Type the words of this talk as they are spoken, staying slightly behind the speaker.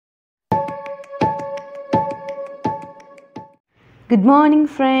Good morning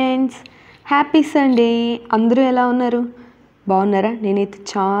friends, happy Sunday. అందరూ ఎలా ఉన్నారు? బాగున్నారా? నేనైతే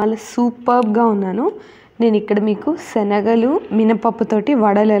చాలా సూపర్గా ఉన్నాను. నేను ఇక్కడ మీకు శనగలు మినపప్పుతోటి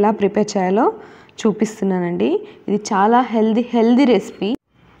వడలు ఎలా ప్రిపేర్ చేయాలో చూపిస్తున్నానండి. ఇది చాలా హెల్దీ రెసిపీ.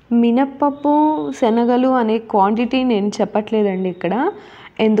 మినపప్పు శనగలు అనే క్వాంటిటీ నేను చెప్పట్లేదండి ఇక్కడ.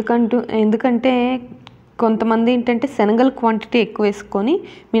 ఎందుకంటే కొంతమంది ఏంటంటే శనగల క్వాంటిటీ ఎక్కువ వేసుకొని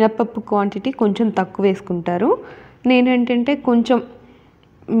మినపప్పు క్వాంటిటీ కొంచెం తక్కువ వేసుకుంటారు. నేను ఏంటంటే కొంచెం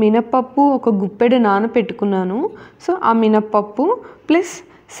మినపప్పు ఒక గుప్పెడు నానపెట్టుకున్నాను. సో ఆ మినపప్పు ప్లస్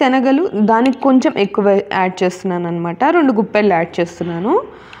శనగలు దానికి కొంచెం ఎక్కువ యాడ్ చేస్తున్నాను అనమాట. 2 గుప్పెళ్ళు యాడ్ చేస్తున్నాను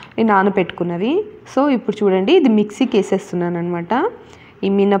ఈ నానపెట్టుకున్నవి. సో ఇప్పుడు చూడండి, ఇది మిక్సీకి వేసేస్తున్నాను అనమాట.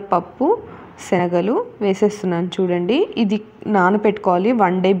 ఈ మినపప్పు శనగలు వేసేస్తున్నాను. చూడండి, ఇది నానపెట్టుకోవాలి.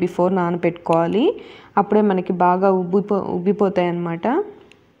 1 డే బిఫోర్ నానపెట్టుకోవాలి. అప్పుడే మనకి బాగా ఉబ్బిపోతాయి అన్నమాట.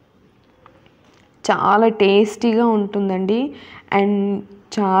 చాలా టేస్టీగా ఉంటుందండి. అండ్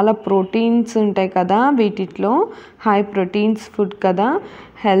చాలా ప్రోటీన్స్ ఉంటాయి కదా వీటిలో. హై ప్రోటీన్స్ ఫుడ్ కదా,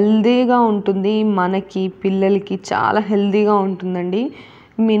 హెల్దీగా ఉంటుంది. మనకి పిల్లలకి చాలా హెల్దీగా ఉంటుందండి.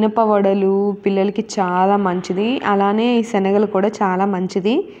 మినప వడలు పిల్లలకి చాలా మంచిది. అలానే ఈ శనగలు కూడా చాలా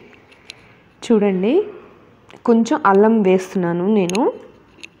మంచిది. చూడండి, కొంచెం అల్లం వేస్తున్నాను నేను.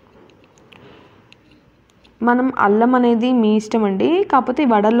 మనం అల్లం అనేది మీ ఇష్టం అండి, కాకపోతే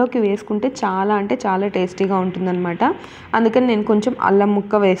వడల్లోకి వేసుకుంటే చాలా అంటే చాలా టేస్టీగా ఉంటుందన్నమాట. అందుకని నేను కొంచెం అల్లం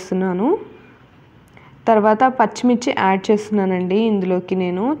ముక్క వేస్తున్నాను. తర్వాత పచ్చిమిర్చి యాడ్ చేస్తున్నానండి ఇందులోకి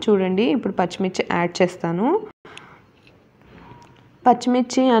నేను. చూడండి, ఇప్పుడు పచ్చిమిర్చి యాడ్ చేస్తాను.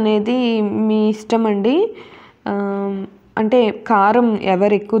 పచ్చిమిర్చి అనేది మీ ఇష్టం అండి. అంటే కారం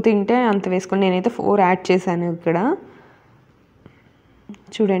ఎవరు ఎక్కువ తింటే అంత వేసుకోండి. నేనైతే 4 యాడ్ చేశాను ఇక్కడ.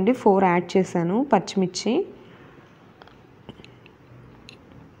 చూడండి, 4 యాడ్ చేశాను పచ్చిమిర్చి.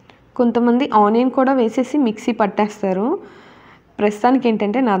 కొంతమంది ఆనియన్ కూడా వేసేసి మిక్సీ పట్టేస్తారు. ప్రస్తుతానికి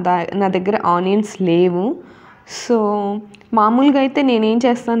ఏంటంటే నా దగ్గర ఆనియన్స్ లేవు. సో మామూలుగా అయితే నేనేం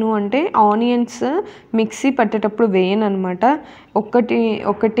చేస్తాను అంటే ఆనియన్స్ మిక్సీ పట్టేటప్పుడు వేయను అనమాట.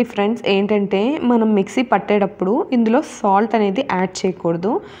 ఒకటి ఫ్రెండ్స్ ఏంటంటే, మనం మిక్సీ పట్టేటప్పుడు ఇందులో సాల్ట్ అనేది యాడ్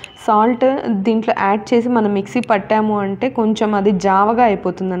చేయకూడదు. సాల్ట్ దీంట్లో యాడ్ చేసి మనం మిక్సీ పట్టాము అంటే కొంచెం అది జావగా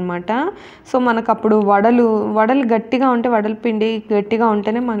అయిపోతుంది అనమాట. సో మనకు అప్పుడు వడలు గట్టిగా ఉంటే, వడల పిండి గట్టిగా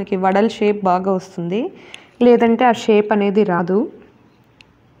ఉంటేనే మనకి వడల షేప్ బాగా వస్తుంది. లేదంటే ఆ షేప్ అనేది రాదు,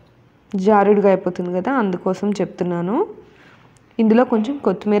 జారుడుగా అయిపోతుంది కదా. అందుకోసం చెప్తున్నాను. ఇందులో కొంచెం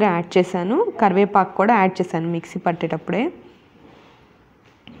కొత్తిమీర యాడ్ చేశాను, కరివేపాకు కూడా యాడ్ చేశాను మిక్సీ పట్టేటప్పుడే.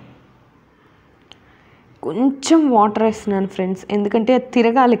 కొంచెం వాటర్ వేస్తున్నాను ఫ్రెండ్స్, ఎందుకంటే అది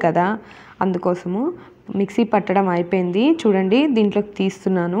తిరగాలి కదా, అందుకోసము. మిక్సీ పట్టడం అయిపోయింది. చూడండి, దీంట్లోకి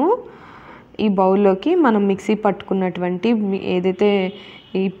తీస్తున్నాను. ఈ బౌల్లోకి మనం మిక్సీ పట్టుకున్నటువంటి ఏదైతే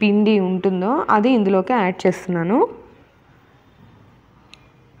ఈ పిండి ఉంటుందో అది ఇందులోకి యాడ్ చేస్తున్నాను.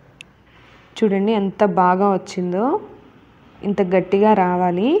 చూడండి ఎంత బాగా వచ్చిందో, ఇంత గట్టిగా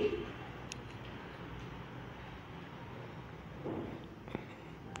రావాలి.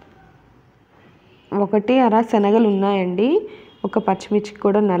 ఒకటి అర శనగలు ఉన్నాయండి, ఒక పచ్చిమిర్చి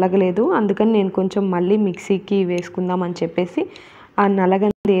కూడా నలగలేదు. అందుకని నేను కొంచెం మళ్ళీ మిక్సీకి వేసుకుందాం అని చెప్పేసి ఆ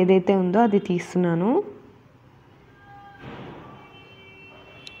నలగంది ఏదైతే ఉందో అది తీస్తున్నాను.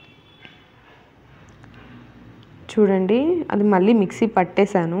 చూడండి, అది మళ్ళీ మిక్సీ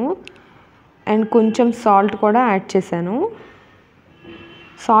పట్టేశాను. అండ్ కొంచెం సాల్ట్ కూడా యాడ్ చేశాను.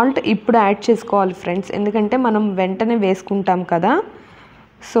 సాల్ట్ ఇప్పుడు యాడ్ చేసుకోవాలి ఫ్రెండ్స్, ఎందుకంటే మనం వెంటనే వేసుకుంటాం కదా.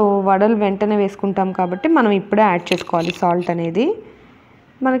 సో వడలు వెంటనే వేసుకుంటాం కాబట్టి మనం ఇప్పుడే యాడ్ చేసుకోవాలి సాల్ట్ అనేది.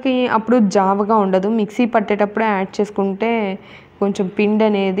 మనకి అప్పుడు జావగా ఉండదు. మిక్సీ పట్టేటప్పుడే యాడ్ చేసుకుంటే కొంచెం పిండి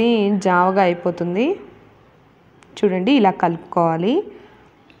అనేది జావగా అయిపోతుంది. చూడండి, ఇలా కలుపుకోవాలి.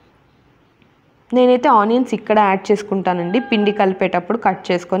 నేనైతే ఆనియన్స్ ఇక్కడ యాడ్ చేసుకుంటానండి. పిండి కలిపేటప్పుడు కట్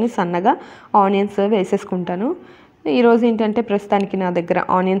చేసుకొని సన్నగా ఆనియన్స్ వేసేసుకుంటాను. ఈరోజు ఏంటంటే ప్రస్తుతానికి నా దగ్గర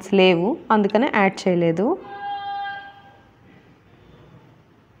ఆనియన్స్ లేవు, అందుకనే యాడ్ చేయలేదు.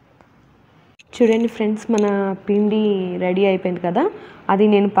 చూడండి ఫ్రెండ్స్, మన పిండి రెడీ అయిపోయింది కదా, అది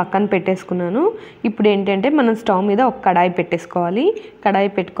నేను పక్కన పెట్టేసుకున్నాను. ఇప్పుడు ఏంటంటే మనం స్టవ్ మీద ఒక కడాయి పెట్టేసుకోవాలి. కడాయి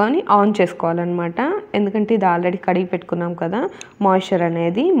పెట్టుకొని ఆన్ చేసుకోవాలన్నమాట. ఎందుకంటే ఇది ఆల్రెడీ కడిగి పెట్టుకున్నాం కదా, మాయిశ్చర్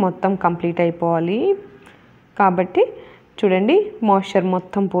అనేది మొత్తం కంప్లీట్ అయిపోవాలి కాబట్టి. చూడండి, మాయిశ్చర్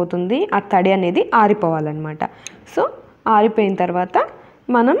మొత్తం పోతుంది, ఆ తడి అనేది ఆరిపోవాలన్నమాట. సో ఆరిపోయిన తర్వాత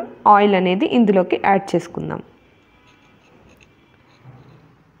మనం ఆయిల్ అనేది ఇందులోకి యాడ్ చేసుకుందాం.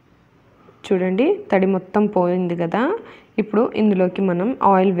 చూడండి, తడి మొత్తం పోయింది కదా. ఇప్పుడు ఇందులోకి మనం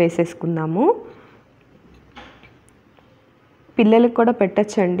ఆయిల్ వేసేసుకుందాము. పిల్లలకు కూడా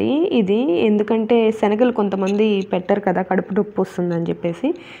పెట్టచ్చండి ఇది, ఎందుకంటే శనగలు కొంతమంది పెట్టరు కదా, కడుపు నొప్పి వస్తుందని చెప్పేసి.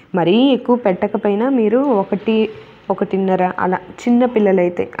 మరీ ఎక్కువ పెట్టకపోయినా మీరు 1:30 అలా చిన్న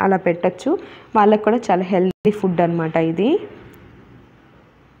పిల్లలైతే అలా పెట్టచ్చు. వాళ్ళకి కూడా చాలా హెల్తీ ఫుడ్ అనమాట ఇది.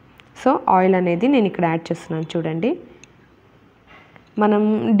 సో ఆయిల్ అనేది నేను ఇక్కడ యాడ్ చేస్తున్నాను చూడండి. మనం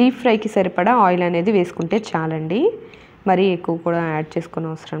డీప్ ఫ్రైకి సరిపడా ఆయిల్ అనేది వేసుకుంటే చాలండి, మరీ ఎక్కువ కూడా యాడ్ చేసుకునే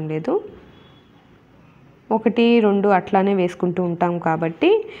అవసరం లేదు. 1, 2 అట్లానే వేసుకుంటూ ఉంటాం కాబట్టి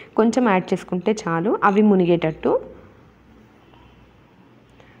కొంచెం యాడ్ చేసుకుంటే చాలు, అవి మునిగేటట్టు.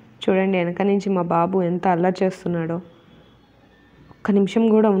 చూడండి వెనక నుంచి మా బాబు ఎంత అల్లరి చేస్తున్నాడో, ఒక్క నిమిషం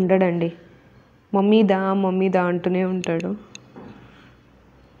కూడా ఉండడండి, మమ్మీదా మమ్మీదా అంటూనే ఉంటాడు.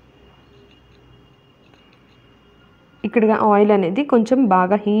 ఇక్కడ ఆయిల్ అనేది కొంచెం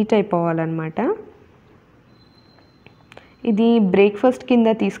బాగా హీట్ అయిపోవాలన్నమాట. ఇది బ్రేక్ఫాస్ట్ కింద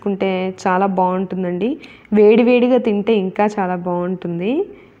తీసుకుంటే చాలా బాగుంటుందండి, వేడి వేడిగా తింటే ఇంకా చాలా బాగుంటుంది.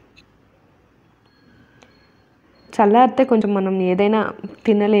 చల్లారితే కొంచెం మనం ఏదైనా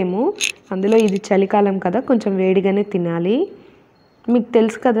తినలేము, అందులో ఇది చలికాలం కదా కొంచెం వేడిగానే తినాలి. మీకు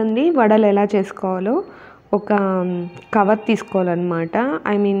తెలుసు కదండి వడలు ఎలా చేసుకోవాలో. ఒక కవర్ తీసుకోవాలన్నమాట,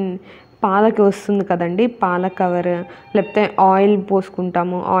 ఐ మీన్ పాలకి వస్తుంది కదండి, పాల కవర్, లేకపోతే ఆయిల్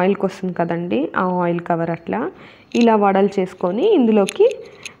పోసుకుంటాము ఆయిల్కి వస్తుంది కదండి ఆ ఆయిల్ కవర్, అట్లా ఇలా వడలు చేసుకొని ఇందులోకి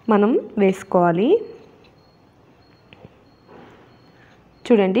మనం వేసుకోవాలి.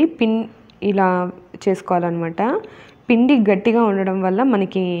 చూడండి ఇలా చేసుకోవాలన్నమాట. పిండి గట్టిగా ఉండడం వల్ల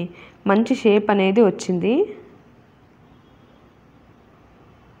మనకి మంచి షేప్ అనేది వచ్చింది.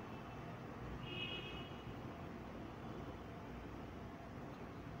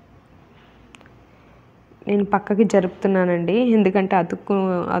 నేను పక్కకి జరుపుతున్నానండి, ఎందుకంటే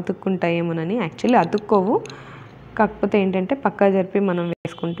అతుక్కుంటాయేమోనని. యాక్చువల్లీ అతుక్కోవు, కాకపోతే ఏంటంటే పక్క జరిపి మనం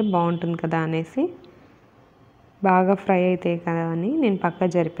వేసుకుంటే బాగుంటుంది కదా అనేసి, బాగా ఫ్రై అవుతాయి కదా అని నేను పక్క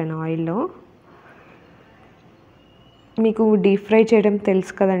జరిపాను ఆయిల్లో. మీకు డీప్ ఫ్రై చేయడం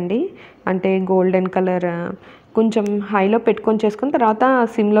తెలుసు కదండి, అంటే గోల్డెన్ కలర్ కొంచెం హైలో పెట్టుకొని చేసుకుని తర్వాత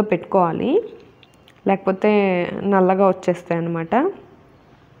సిమ్లో పెట్టుకోవాలి, లేకపోతే నల్లగా వచ్చేస్తాయి అన్నమాట.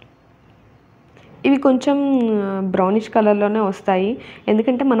 ఇవి కొంచెం బ్రౌనిష్ కలర్లోనే వస్తాయి,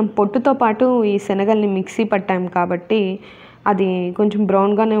 ఎందుకంటే మనం పొట్టుతో పాటు ఈ శనగల్ని మిక్సీ పట్టాం కాబట్టి అది కొంచెం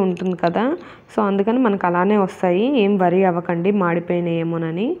బ్రౌన్గానే ఉంటుంది కదా, సో అందుకని మనకు అలానే వస్తాయి. ఏం వరీ అవ్వకండి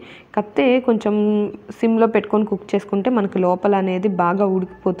మాడిపోయినాయేమోనని. కాకపోతే కొంచెం సిమ్లో పెట్టుకొని కుక్ చేసుకుంటే మనకు లోపల అనేది బాగా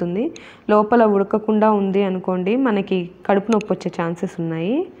ఉడికిపోతుంది. లోపల ఉడకకుండా ఉంది అనుకోండి మనకి కడుపు నొప్పి వచ్చే ఛాన్సెస్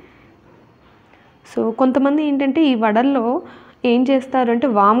ఉన్నాయి. సో కొంతమంది ఏంటంటే ఈ వడల్లో ఏం చేస్తారంటే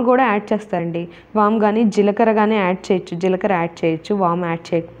వామ్ కూడా యాడ్ చేస్తారండి. వామ్ కానీ జీలకర్ర కానీ యాడ్ చేయొచ్చు, జీలకర్ర యాడ్ చేయొచ్చు వామ్ యాడ్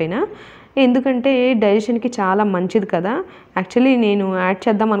చేయకపోయినా, ఎందుకంటే డైజెషన్కి చాలా మంచిది కదా. యాక్చువల్లీ నేను యాడ్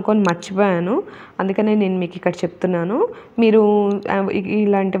చేద్దాం అనుకొని మర్చిపోయాను, అందుకనే నేను మీకు ఇక్కడ చెప్తున్నాను. మీరు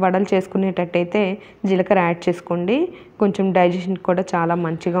ఇలాంటి వడలు చేసుకునేటట్టయితే జీలకర్ర యాడ్ చేసుకోండి, కొంచెం డైజెషన్కి కూడా చాలా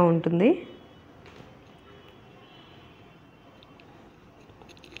మంచిగా ఉంటుంది.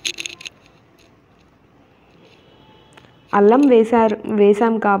 అల్లం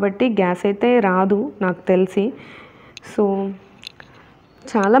వేసాం కాబట్టి గ్యాస్ అయితే రాదు నాకు తెలిసి. సో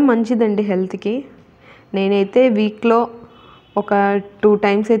చాలా మంచిదండి హెల్త్కి. నేనైతే వీక్లో ఒక 2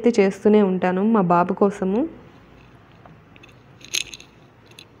 టైమ్స్ అయితే చేస్తూనే ఉంటాను మా బాబు కోసము.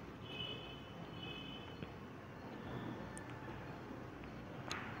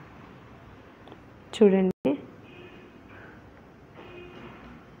 చూడండి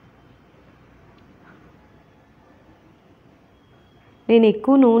నేను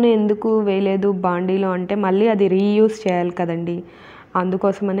ఎక్కువ నూనె ఎందుకు వేయలేదు బాండీలో అంటే మళ్ళీ అది రీయూజ్ చేయాలి కదండి,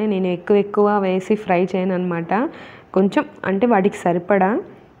 అందుకోసమనే నేను ఎక్కువ వేసి ఫ్రై చేయను అనమాట. కొంచెం అంటే వాటికి సరిపడా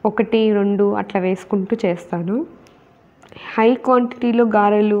 1, 2 అట్లా వేసుకుంటూ చేస్తాను. హై క్వాంటిటీలో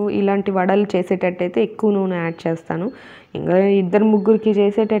గారెలు ఇలాంటి వడలు చేసేటట్టయితే ఎక్కువ నూనె యాడ్ చేస్తాను. ఇంకా 2, 3కి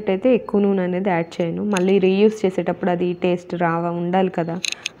చేసేటట్టయితే ఎక్కువ నూనె అనేది యాడ్ చేయను. మళ్ళీ రీయూజ్ చేసేటప్పుడు అది టేస్ట్ ఉండాలి కదా,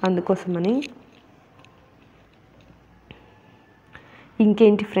 అందుకోసమని.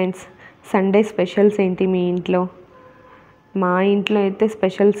 ఇంకేంటి ఫ్రెండ్స్, సండే స్పెషల్స్ ఏంటి మీ ఇంట్లో? మా ఇంట్లో అయితే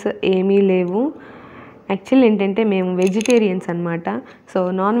స్పెషల్స్ ఏమీ లేవు. యాక్చువల్ ఏంటంటే మేము వెజిటేరియన్స్ అనమాట. సో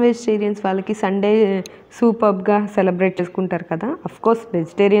నాన్ వెజిటేరియన్స్ వాళ్ళకి సండే సూపర్బ్గా సెలబ్రేట్ చేసుకుంటారు కదా. అఫ్కోర్స్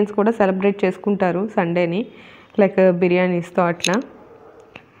వెజిటేరియన్స్ కూడా సెలబ్రేట్ చేసుకుంటారు సండేని, లైక్ బిర్యానీస్తో అట్లా.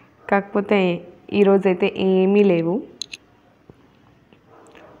 కాకపోతే ఈరోజైతే ఏమీ లేవు.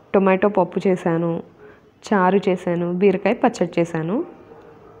 టొమాటో పప్పు చేశాను, చారు చేశాను, బీరకాయ పచ్చడి చేశాను.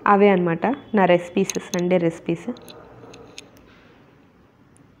 అవే అనమాట నా రెసిపీస్, సండే రెసిపీస్.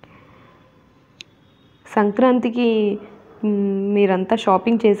 సంక్రాంతికి మీరంతా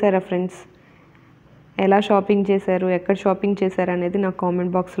షాపింగ్ చేశారా ఫ్రెండ్స్? ఎలా షాపింగ్ చేశారు, ఎక్కడ షాపింగ్ చేశారు అనేది నాకు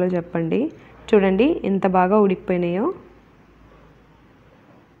కామెంట్ బాక్స్లో చెప్పండి. చూడండి ఎంత బాగా ఉడికిపోయినాయో.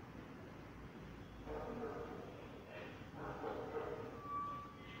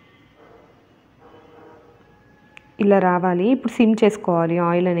 ఇలా రావాలి. ఇప్పుడు సిమ్ చేసుకోవాలి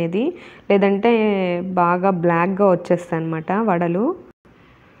ఆయిల్ అనేది, లేదంటే బాగా బ్లాక్గా వచ్చేస్తాయి అన్నమాట వడలు.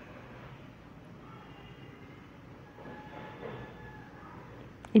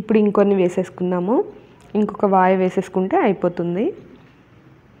 ఇప్పుడు ఇంకొన్ని వేసేసుకుందాము. ఇంకొక వాయి వేసేసుకుంటే అయిపోతుంది.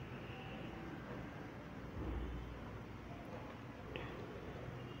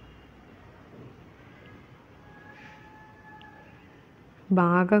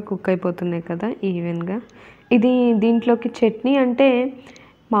 బాగా కుక్ అయిపోతున్నాయి కదా ఈవెన్గా. ఇది దీంట్లోకి చట్నీ అంటే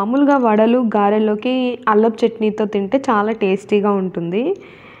మామూలుగా వడలు గారెల్లోకి అల్లపు చట్నీతో తింటే చాలా టేస్టీగా ఉంటుంది.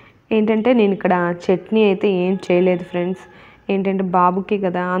 ఏంటంటే నేను ఇక్కడ చట్నీ అయితే ఏం చేయలేదు ఫ్రెండ్స్. ఏంటంటే బాబుకి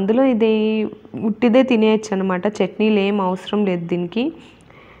కదా, అందులో ఇది ఉట్టిదే తినేయచ్చు అనమాట. చట్నీలు ఏం అవసరం లేదు దీనికి.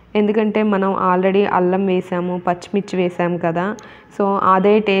 ఎందుకంటే మనం ఆల్రెడీ అల్లం వేసాము, పచ్చిమిర్చి వేసాము కదా, సో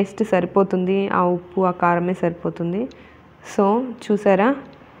అదే టేస్ట్ సరిపోతుంది. ఆ ఉప్పు ఆ కారమే సరిపోతుంది. సో చూసారా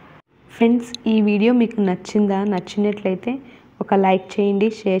ఫ్రెండ్స్, ఈ వీడియో మీకు నచ్చినట్లయితే ఒక లైక్ చేయండి,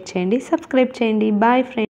 షేర్ చేయండి, సబ్స్క్రైబ్ చేయండి. Bye friends.